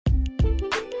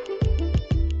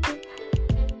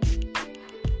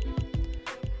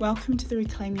Welcome to the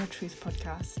Reclaim Your Truth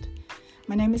podcast.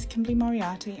 My name is Kimberly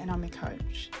Moriarty and I'm a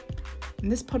coach.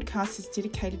 And this podcast is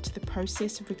dedicated to the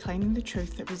process of reclaiming the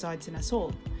truth that resides in us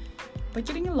all, by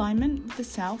getting alignment with the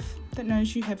self that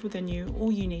knows you have within you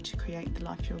all you need to create the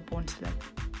life you were born to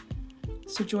live.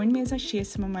 So join me as I share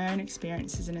some of my own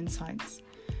experiences and insights,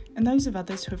 and those of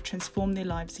others who have transformed their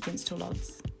lives against all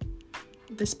odds.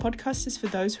 This podcast is for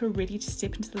those who are ready to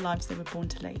step into the lives they were born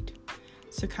to lead.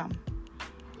 So come,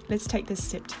 let's take this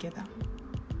step together.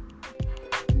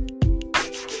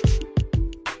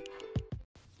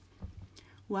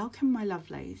 Welcome, my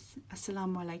lovelies.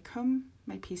 Assalamu alaikum.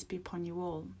 May peace be upon you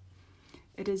all.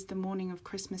 It is the morning of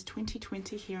Christmas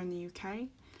 2020 here in the UK,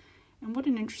 and what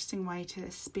an interesting way to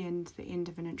spend the end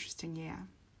of an interesting year.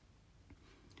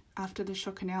 After the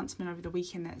shock announcement over the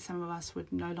weekend that some of us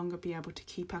would no longer be able to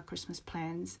keep our Christmas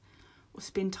plans or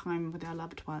spend time with our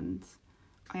loved ones,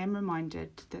 I am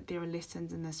reminded that there are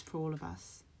lessons in this for all of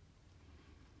us.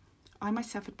 I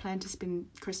myself had planned to spend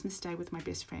Christmas Day with my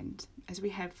best friend, as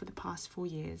we have for the past 4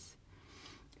 years.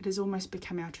 It has almost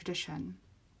become our tradition.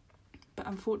 But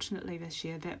unfortunately this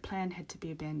year, that plan had to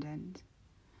be abandoned.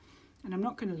 And I'm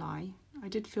not going to lie, I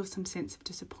did feel some sense of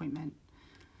disappointment.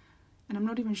 And I'm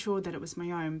not even sure that it was my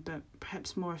own, but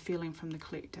perhaps more a feeling from the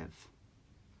collective.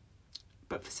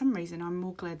 But for some reason, I'm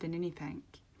more glad than anything.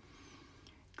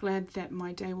 Glad that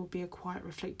my day will be a quiet,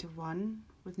 reflective one,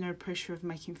 with no pressure of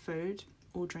making food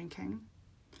or drinking.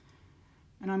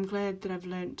 And I'm glad that I've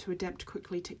learnt to adapt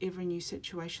quickly to every new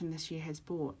situation this year has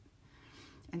brought,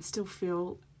 and still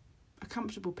feel a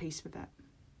comfortable peace with it.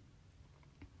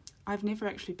 I've never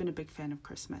actually been a big fan of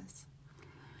Christmas.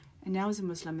 And now as a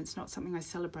Muslim, it's not something I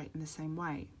celebrate in the same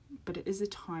way, but it is a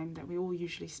time that we all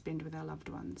usually spend with our loved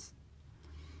ones.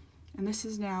 And this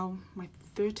is now my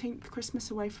 13th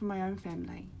Christmas away from my own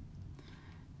family.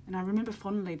 And I remember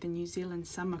fondly the New Zealand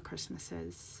summer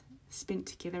Christmases, spent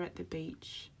together at the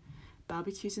beach,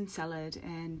 barbecues and salad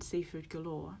and seafood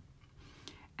galore.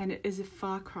 And it is a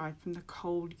far cry from the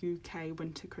cold UK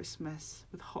winter Christmas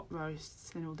with hot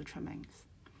roasts and all the trimmings.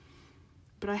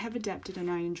 But I have adapted and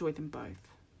I enjoy them both.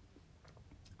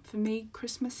 For me,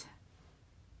 Christmas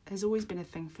has always been a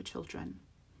thing for children.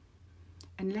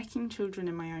 And lacking children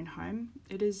in my own home,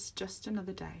 it is just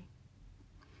another day.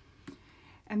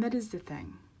 And that is the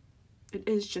thing. It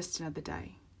is just another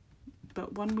day,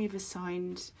 but one we've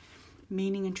assigned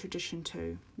meaning and tradition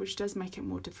to, which does make it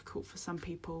more difficult for some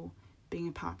people being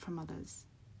apart from others.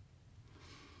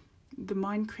 The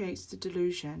mind creates the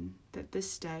delusion that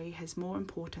this day has more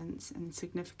importance and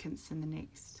significance than the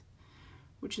next,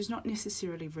 which is not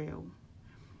necessarily real.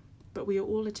 But we are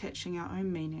all attaching our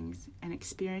own meanings and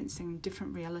experiencing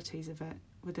different realities of it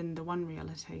within the one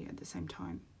reality at the same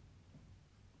time.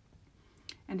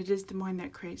 And it is the mind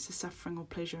that creates the suffering or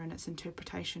pleasure in its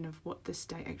interpretation of what this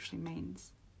day actually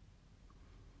means.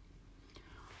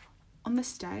 On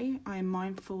this day, I am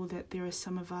mindful that there are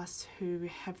some of us who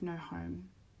have no home,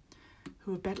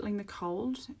 who are battling the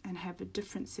cold and have a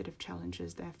different set of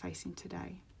challenges they are facing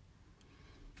today.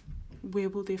 Where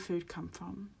will their food come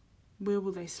from? Where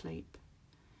will they sleep?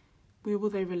 Where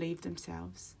will they relieve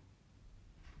themselves?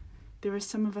 There are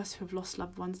some of us who have lost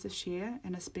loved ones this year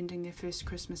and are spending their first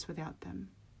Christmas without them.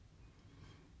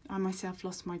 I myself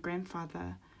lost my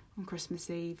grandfather on Christmas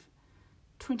Eve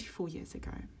 24 years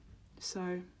ago,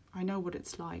 so I know what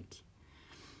it's like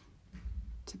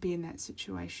to be in that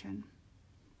situation.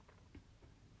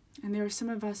 And there are some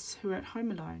of us who are at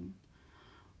home alone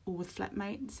or with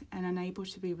flatmates and unable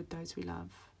to be with those we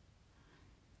love.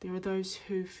 There are those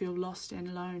who feel lost and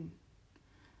alone.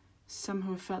 Some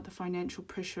who have felt the financial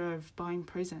pressure of buying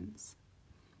presents.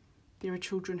 There are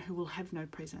children who will have no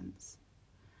presents,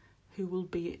 who will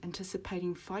be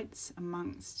anticipating fights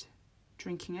amongst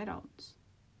drinking adults.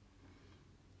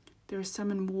 There are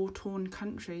some in war-torn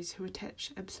countries who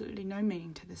attach absolutely no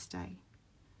meaning to this day.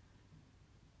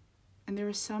 And there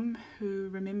are some who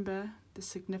remember the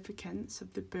significance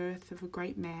of the birth of a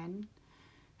great man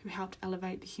who helped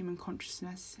elevate the human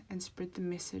consciousness and spread the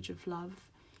message of love,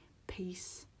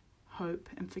 peace, hope,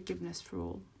 and forgiveness for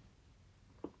all.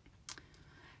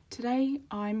 Today,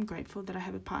 I'm grateful that I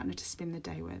have a partner to spend the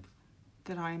day with,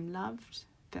 that I am loved,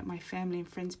 that my family and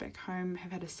friends back home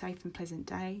have had a safe and pleasant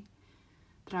day,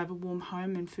 that I have a warm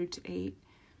home and food to eat,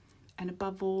 and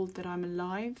above all, that I'm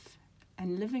alive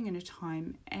and living in a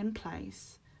time and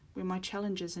place where my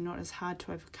challenges are not as hard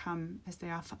to overcome as they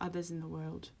are for others in the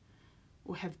world,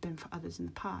 or have been for others in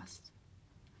the past.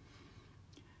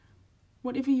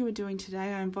 Whatever you are doing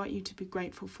today, I invite you to be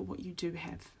grateful for what you do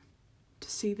have, to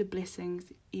see the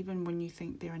blessings even when you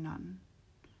think there are none.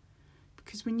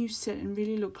 Because when you sit and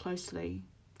really look closely,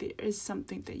 there is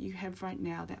something that you have right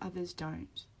now that others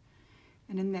don't.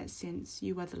 And in that sense,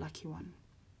 you are the lucky one.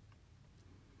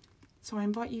 So I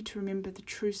invite you to remember the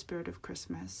true spirit of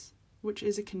Christmas, which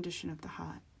is a condition of the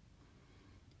heart.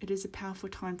 It is a powerful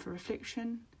time for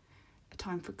reflection, a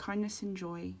time for kindness and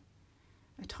joy,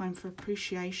 a time for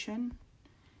appreciation,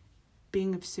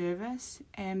 being of service,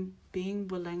 and being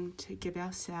willing to give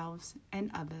ourselves and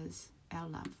others our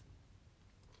love.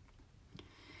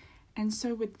 And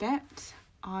so with that,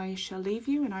 I shall leave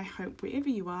you, and I hope wherever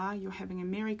you are, you're having a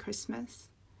Merry Christmas,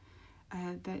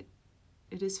 that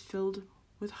it is filled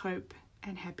with hope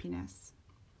and happiness.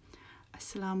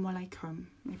 Assalamu alaikum.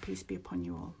 May peace be upon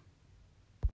you all.